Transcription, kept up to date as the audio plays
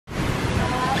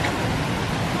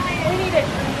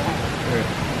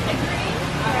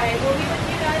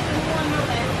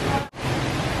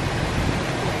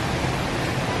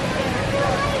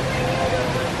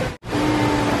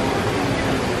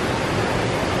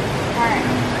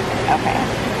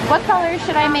What color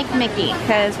should I make Mickey?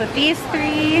 Because with these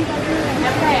three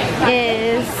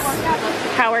is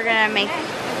how we're gonna make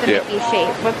the Mickey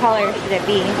shape. What color should it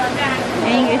be?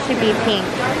 I think it should be pink.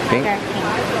 Pink? Dark pink.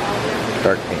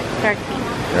 Dark pink. Dark pink.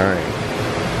 Alright.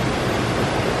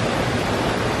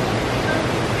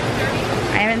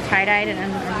 I haven't tie-dyed in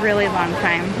a really long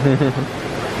time.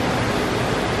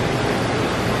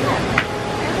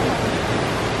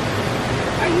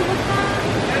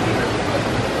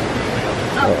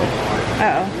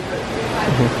 Uh-oh.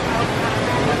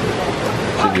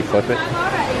 Should you flip it?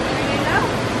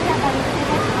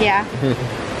 Yeah.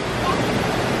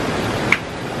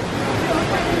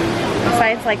 The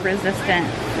side's like resistant.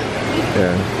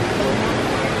 Yeah.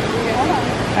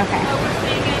 Okay.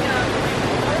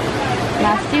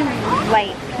 Now let's do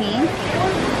light pink.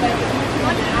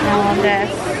 And we'll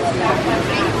just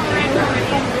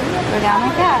go down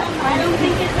like that.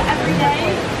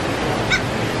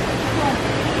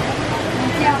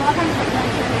 Yeah, a lot of times like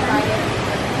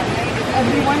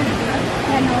everyone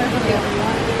yeah, no, there's a deal.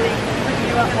 Do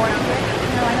you want more?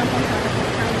 No, I don't think so.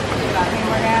 I mean,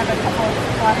 we're gonna have a couple of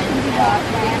questions about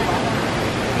that.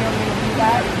 You'll review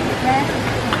that.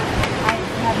 I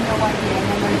have no idea. And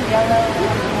then there's yellow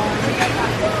and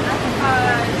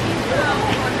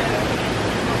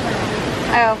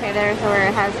Oh, okay, there's where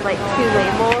it has like two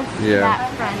labels. Yeah. That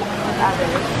front with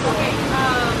others.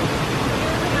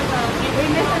 we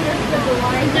misunderstood the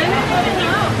line.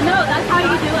 No, that's how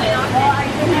you do it. Well, I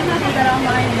didn't have to do that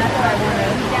online, and that's what I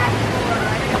wanted.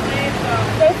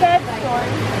 They said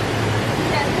story.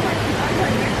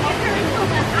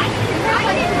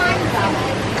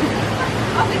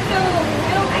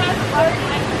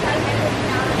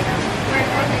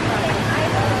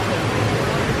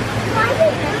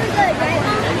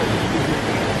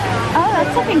 Oh,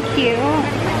 that's looking cute.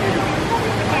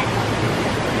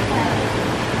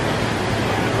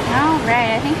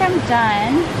 Alright, I think I'm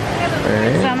done.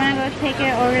 So I'm gonna go take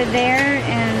it over there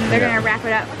and they're gonna wrap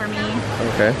it up for me.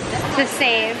 Okay. To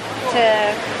save, to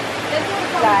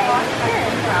dye.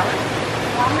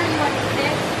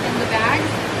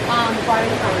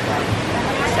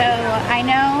 So I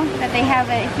know that they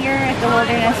have it here at the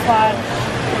Wilderness Lodge,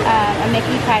 a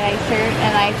Mickey tie-dye shirt,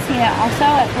 and I've seen it also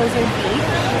at Blizzard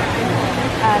Beach.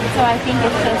 So I think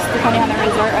it's just depending on the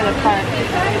resort or the park,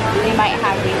 they might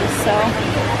have these. So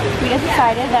we just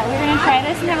decided that we were going to try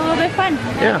this and have a little bit of fun.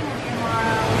 Yeah.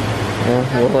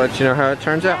 Well, we'll let you know how it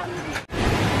turns out.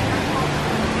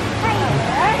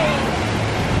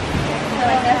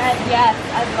 Yes,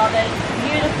 I love it.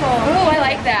 Beautiful. Oh, I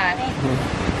like that.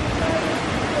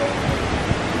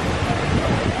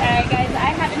 Alright guys,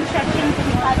 I have instructions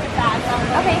inside the bag.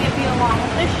 Okay. If you along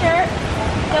with the shirt,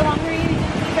 the longer you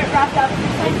keep it wrapped up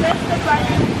like this, the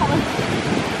brighter the colors.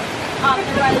 The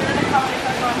brighter the colors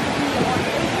are going to be on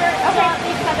your shirt. Okay. At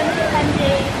least 7 to 10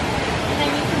 days, and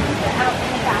then you can use it out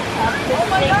in the bathtub. Oh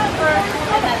my god!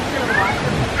 And then to the wash.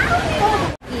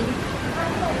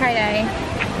 Tie-dye.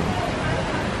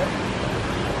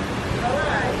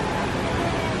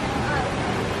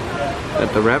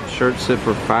 Let the wrapped shirt sit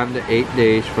for 5 to 8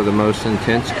 days for the most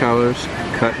intense colors.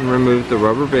 Cut and remove the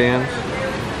rubber bands.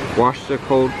 Wash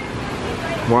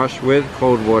with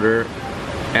cold water.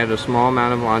 Add a small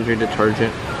amount of laundry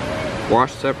detergent.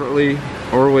 Wash separately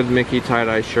or with Mickey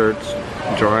tie-dye shirts.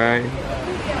 Dry.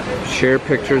 Share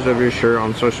pictures of your shirt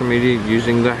on social media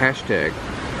using the hashtag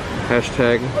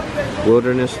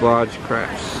Wilderness Lodge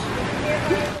Crafts.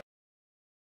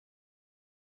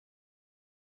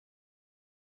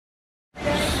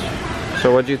 So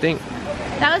what do you think?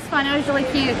 That was fun. It was really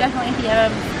cute. Definitely if you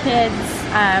have kids,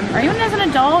 or even as an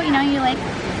adult, you know, you like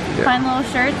fun little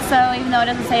shirts. So even though it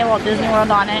doesn't say Walt Disney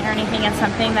World on it or anything, it's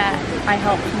something that I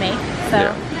helped make. So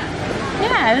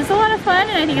yeah, it was a lot of fun,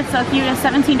 and I think it's so cute. It's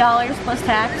 $17 plus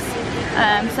tax.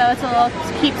 So it's a little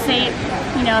keepsake,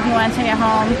 you know, if you want to take it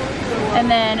home.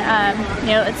 And then,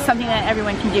 you know, it's something that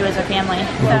everyone can do as a family.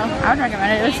 So I would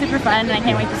recommend it. It was super fun, and I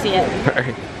can't wait to see it. All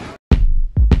right.